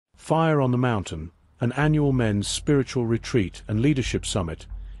Fire on the Mountain, an annual men's spiritual retreat and leadership summit,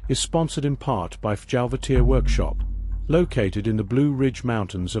 is sponsored in part by Fjalvatir Workshop, located in the Blue Ridge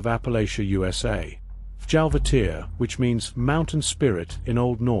Mountains of Appalachia, USA. Fjalvatir, which means mountain spirit in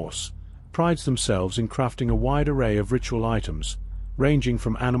Old Norse, prides themselves in crafting a wide array of ritual items, ranging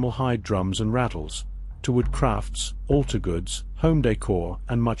from animal hide drums and rattles, to wood crafts, altar goods, home decor,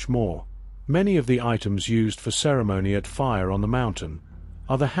 and much more. Many of the items used for ceremony at Fire on the Mountain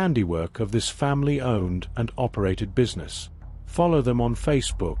are the handiwork of this family-owned and operated business. Follow them on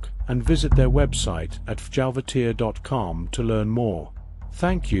Facebook and visit their website at fjalvatir.com to learn more.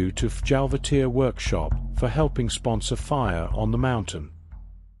 Thank you to Fjalvatir Workshop for helping sponsor Fire on the Mountain.